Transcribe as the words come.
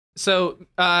So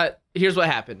here's what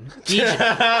happened. DJ,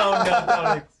 Oh, no,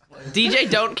 don't explain. DJ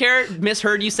Don't Care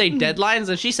misheard you say deadlines,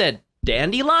 and she said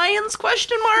dandelions? ?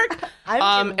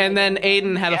 And then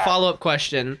Aiden had a follow-up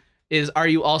question: are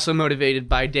you also motivated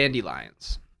by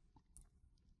dandelions?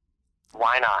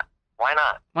 Why not? Why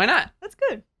not? Why not? That's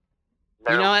good.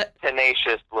 They're You know what?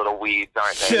 tenacious little weeds,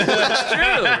 aren't they? That's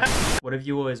true. What have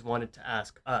you always wanted to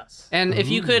ask us? And if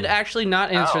you could actually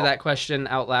not answer that question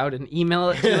out loud and email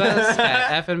it to us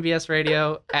at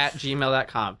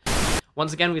fnbsradio@gmail.com.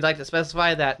 Once again, we'd like to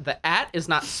specify that the @ is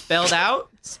not spelled out,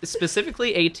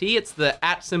 specifically AT, it's the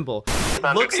 @ symbol.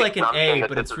 It looks like an A,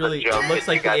 but it's really, it looks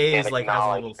like the A is like has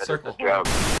a little circle.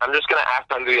 I'm just going to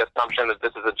act under the assumption that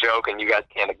this is a joke and you guys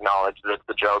can't acknowledge that it's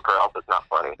a joke or else it's not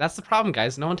funny. That's the problem,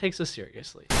 guys. No one takes us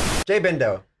seriously. Jay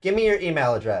Bindo, give me your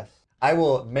email address. I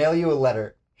will mail you a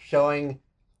letter showing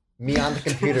me on the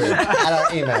computer at our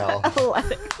email.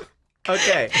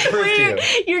 Okay. Proof to you.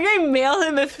 You're going to mail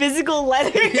him a physical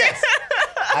letter? Yes.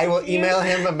 I will email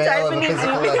him a mail of a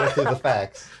physical letter through the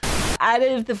fax. Out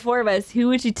of the four of us, who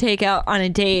would you take out on a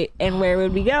date and where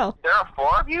would we go? There are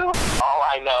 4 of you? All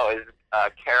I know is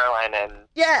Caroline and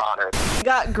Connor. We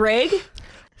got Greg.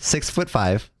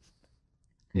 6'5",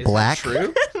 Is black, that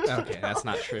true? Okay, that's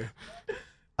not true.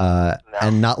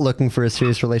 and not looking for a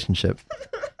serious relationship.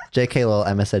 JK lol,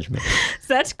 I messaged me.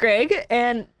 So that's Greg.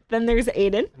 And then there's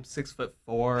Aiden. I'm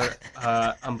 6'4".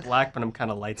 I'm black, but I'm kind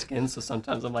of light skinned, so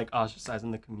sometimes I'm like ostracized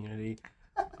in the community.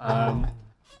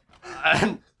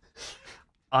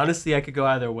 Honestly, I could go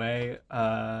either way.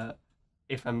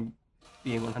 If I'm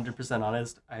being 100%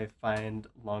 honest, I find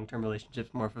long-term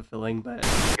relationships more fulfilling, but...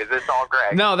 Is this all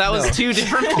Greg? No, that was 2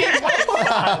 different people.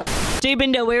 Jay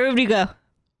Bindo, where would you go?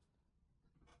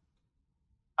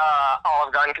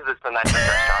 Olive Garden, because it's the nicest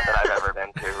restaurant that I've ever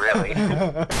been to, really.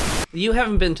 You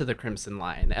haven't been to the Crimson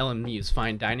Lion, LMU's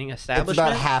fine dining It's establishment?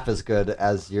 about half as good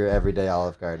as your everyday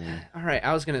Olive Garden. All right,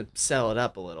 I was going to sell it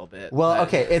up a little bit. Well, but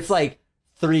okay, it's like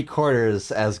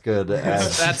 3/4 as good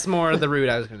as That's more the route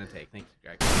I was going to take. Thank you,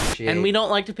 Greg. And we don't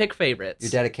like to pick favorites. your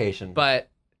dedication. But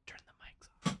turn the mics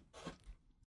off.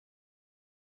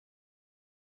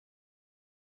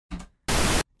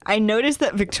 I noticed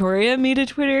that Victoria made a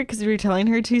Twitter because we were telling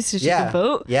her to so she could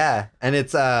vote. Yeah, and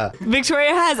it's Victoria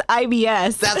has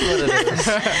IBS. that's what it is.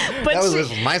 But that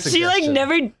was my she suggestion. like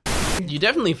never... You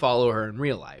definitely follow her in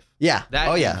real life. Yeah. That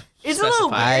oh yeah. It's a little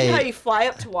specified. weird how you fly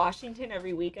up to Washington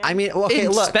every weekend. I mean, okay,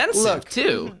 Expensive, look.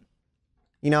 too.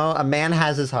 You know, a man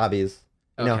has his hobbies.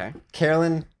 You know, Okay.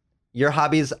 Carolyn, your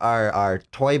hobbies are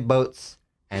toy boats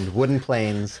and wooden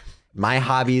planes. My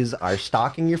hobbies are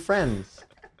stalking your friends.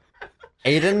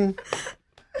 Aiden,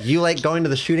 you like going to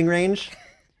the shooting range.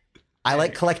 I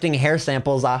like collecting hair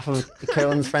samples off of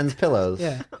Carolyn's friends' pillows.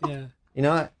 Yeah. You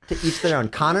know, to each their own.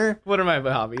 Connor, What are my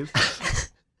hobbies?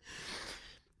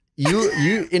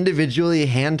 you individually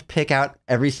hand pick out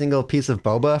every single piece of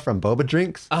boba from boba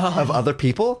drinks of other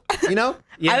people, you know?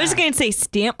 Yeah. I was going to say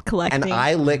stamp collecting. And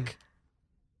I lick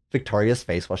Victoria's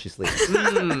face while she sleeps.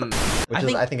 Which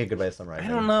is, I think, a good way to summarize it. I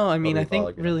don't know. I mean, What I we call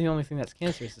think it. really the only thing that's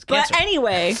cancerous is But cancer.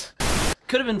 anyway,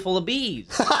 Could have been full of bees.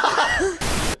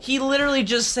 He literally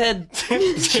just said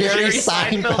Jerry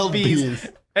Seinfeld bees.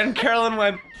 And Carolyn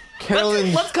went,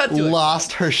 Carolyn let's cut to it.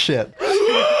 lost her shit.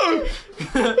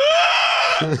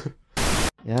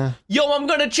 Yeah. yo, I'm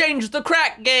gonna change the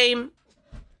crack game.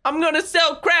 I'm gonna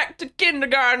sell crack to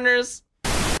kindergartners.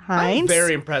 I'm Heinz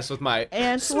very impressed with my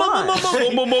and Swan. Yeah,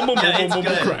 it's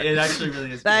good. crack. It actually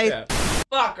really is good. Like, Yeah.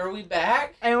 Fuck, are we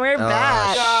back? And we're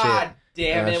back. God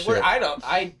damn Oh, it.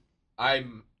 shit.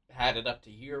 I'm had it up to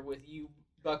here with you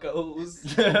buckos.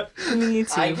 Me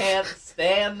too. I can't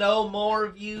stand no more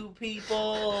of you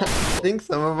people. I think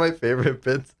some of my favorite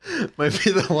bits might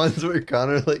be the ones where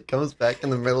Connor like comes back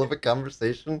in the middle of a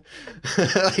conversation,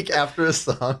 like after a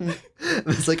song, and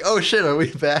it's like, "Oh shit, are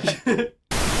we back?"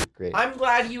 Great. I'm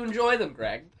glad you enjoy them,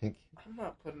 Greg. Thank I'm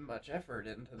not putting much effort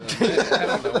into them. I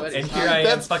don't know what And it's here I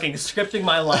am fucking scripting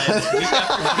my lines week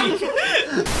after week.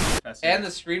 And the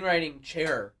screenwriting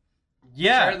chair. Chair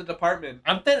yeah, of the department.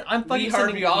 I'm fucking Harvey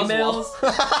sending emails.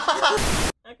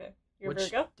 Okay. You're Which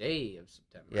Virgo? day of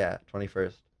September? Yeah,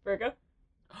 21st. Virgo?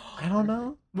 I don't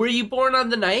know. Were you born on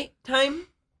the night time?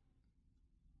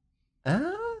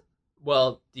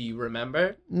 Well, do you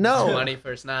remember? No.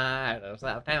 21st night of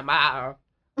September.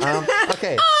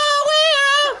 Okay.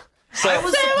 So I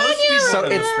was supposed to be So born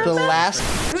on it's the the first. last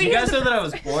Do you guys know that I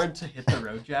was born to hit the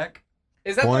road, Jack?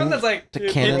 Is that the Born one that's like to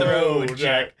Hit Canada. the road,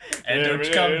 Jack, and don't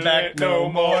you come back no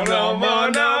more, no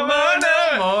more, no more, no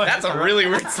That's a really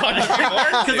weird song to be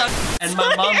born to. And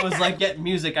my mom was like, "Get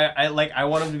music." I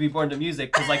want him to be born to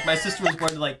music because like my sister was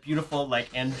born to like beautiful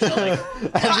like angelic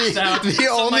sound. The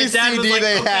only CD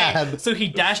they had. So he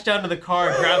dashed down to the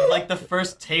car, grabbed like the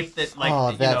first tape that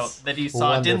like that he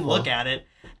saw, didn't look at it,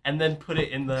 and then put it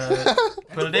in. And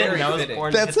I was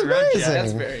born. That's to amazing. Yeah,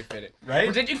 that's very fitting. Right?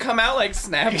 Or did you come out like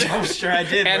snapped? I'm sure I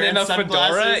did. And in a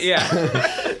fedora, yeah.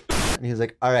 And he's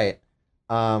like, "All right,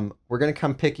 we're gonna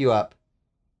come pick you up,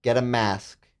 get a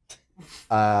mask,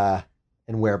 and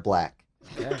wear black."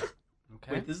 Okay.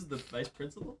 Wait, this is the vice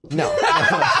principal? No,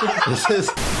 this is.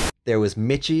 There was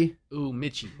Mitchie. Ooh,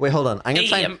 Mitchie. Wait, hold on. I'm gonna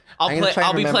try.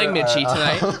 I'll be playing Mitchie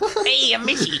tonight. Hey, I'm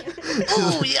Mitchie.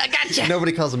 Ooh, I gotcha.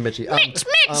 Nobody calls him Mitchie. Mitch.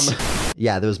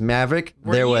 Yeah, there was Maverick.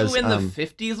 Were there you was in the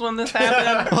 50s when this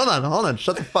happened? Hold on.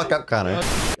 Shut the fuck up, Connor.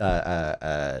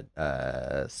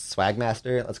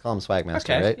 Swagmaster. Let's call him Swagmaster,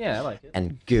 Okay. right? Yeah, I like it.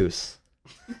 And Goose.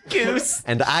 Goose.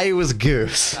 And I was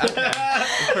Goose.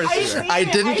 I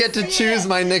didn't get to choose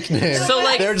my nickname. So,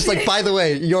 like- they were just like, by the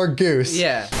way, you're Goose.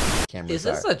 Yeah. Cameras Is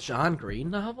this are. a John Green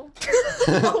novel?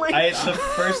 The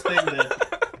first thing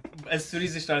that, as soon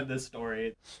as he started this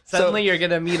story, Suddenly you're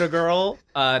gonna meet a girl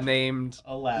named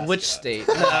Alaska. which state?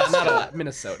 Not Alaska,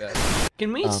 Minnesota.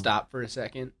 Can we stop for a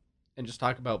second and just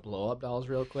talk about blow-up dolls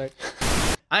real quick?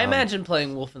 I imagine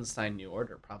playing Wolfenstein New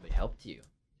Order probably helped you.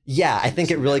 Yeah, I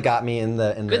think it really got me in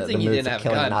the Good thing you mood didn't for have a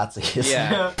killing gun. Nazis.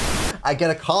 Yeah. I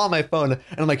get a call on my phone, and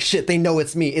I'm like, shit, they know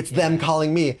it's me. It's them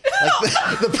calling me.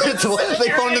 Like the principal, they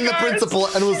phoned in the principal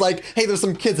and was like, hey, there's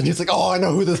some kids. And he's like, oh, I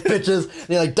know who this bitch is. And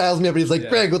he like dials me up and he's like,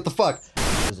 Greg, what the fuck?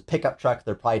 There's a pickup truck.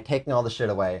 They're probably taking all the shit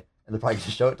away. And they're probably going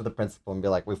to show it to the principal and be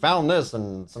like, we found this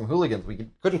and some hooligans. We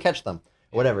couldn't catch them.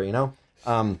 Or whatever, you know?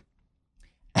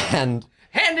 And...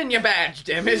 Hand in your badge,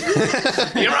 damn it.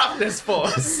 You're off this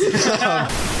force.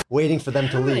 waiting for them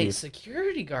to How many leave.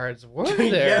 security guards were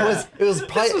there? It was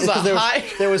probably This was a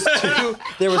there was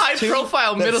two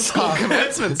high-profile that middle school saw-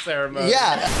 commencement ceremony.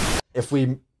 Yeah. If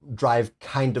we drive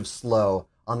kind of slow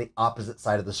on the opposite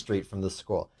side of the street from the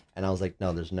school. And I was like,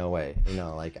 no, there's no way. You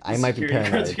know, like I might be Security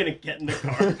guards are paranoid. gonna get in the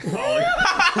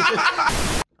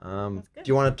car. Do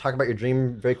you want to talk about your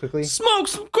dream very quickly? Smoke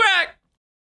some crack.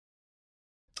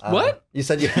 What? You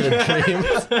said you had a dream.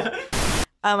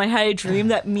 I had a dream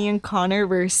that me and Connor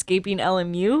were escaping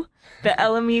LMU. The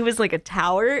LMU was like a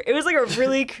tower. It was like a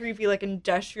really creepy, like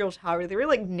industrial tower. There were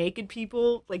like naked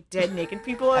people, like dead naked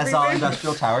people As all everywhere.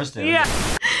 industrial towers do. Yeah.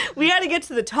 We had to get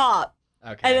to the top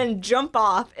Okay. and then jump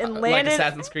off and land like in.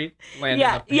 Assassin's Creed. Land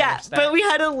Yeah, up the yeah. stack. But we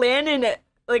had to land in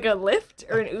like a Lyft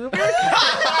or an Uber.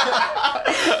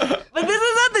 But this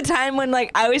is at the time when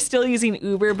like I was still using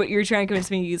Uber, but you were trying to convince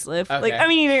me to use Lyft. Like, Okay. I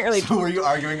mean, you didn't really. So were you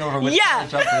arguing over which Yeah. one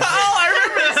to jump in? Oh, I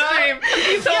remember this dream.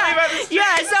 You told me about this.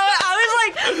 Yeah, so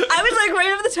I was like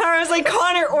right over the tower. I was like,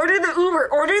 Connor, order the Uber,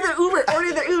 order the Uber,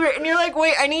 order the Uber, and you're like,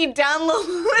 wait, I need download.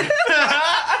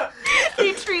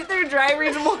 They treat their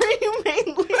drivers more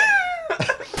humanely.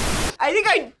 I think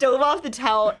I dove off the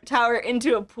tower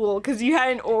into a pool because you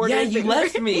hadn't ordered. Yeah, you the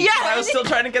left Uber. me. Yeah, I was still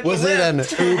trying to get Was the it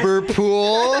lift. an Uber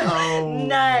pool? Oh,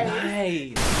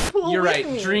 Nice. Pool You're with right.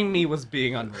 me. Dream Me was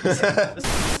being unreasonable.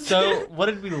 So, what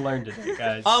did we learn today,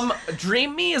 guys?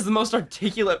 Dream Me is the most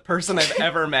articulate person I've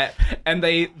ever met, and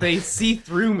they see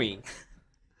through me.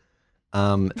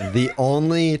 The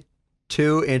only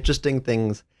two interesting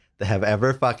things that have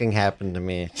ever fucking happened to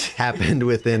me happened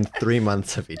within 3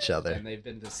 months of each other. And they've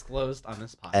been disclosed on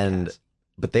this podcast.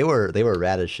 But they were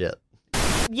rad as shit.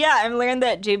 Yeah, I've learned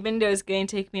that Jay Bindo is going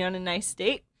to take me on a nice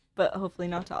date, but hopefully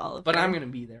not to Olive But I'm Garden.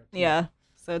 gonna be there. too. Yeah,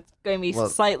 so it's going to be Well,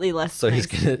 slightly less. So nice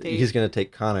date. he's gonna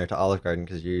take Connor to Olive Garden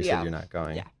because you Yeah. said you're not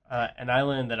going. Yeah. And I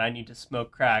learned that I need to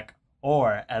smoke crack,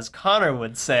 or as Connor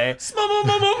would say,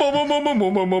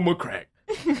 Crack.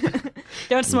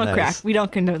 Don't smoke Nice. crack. We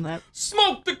don't condone that.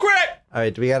 Smoke the crack. All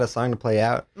right, do we got a song to play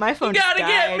out? My phone. You gotta died.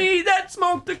 get me that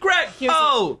smoke the crack. Here's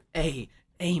Oh, hey,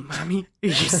 mommy,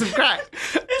 here's some crack.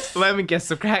 Let me get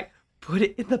some crack. Put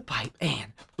it in the pipe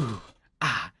and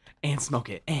and smoke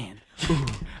it and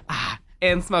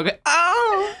and smoke it.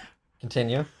 Oh,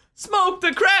 Continue. smoke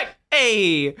the crack.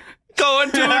 Hey,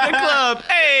 going to the club.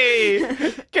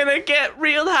 Hey, can I get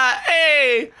real high?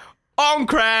 Hey, on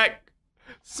crack.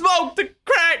 Smoke the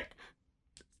crack.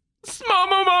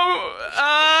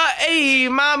 Hey,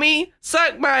 mommy,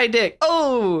 suck my dick.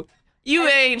 Oh, you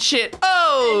ain't shit.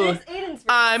 Oh,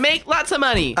 I make lots of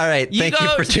money. All right, thank you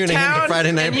go for to tuning in to town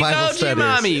Friday Night and you Bible go to your Studies.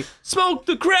 mommy, smoke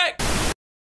the crack.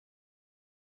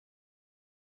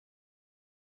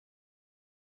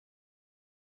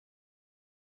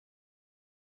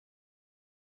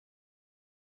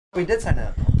 We did sign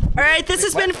up. All right, this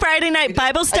has been Friday Night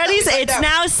Bible Studies. signed It's out.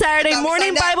 now Saturday I thought we morning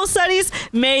signed out. Bible Studies.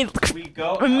 May We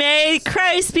go.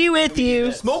 Christ be with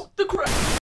you. Smoke the crack.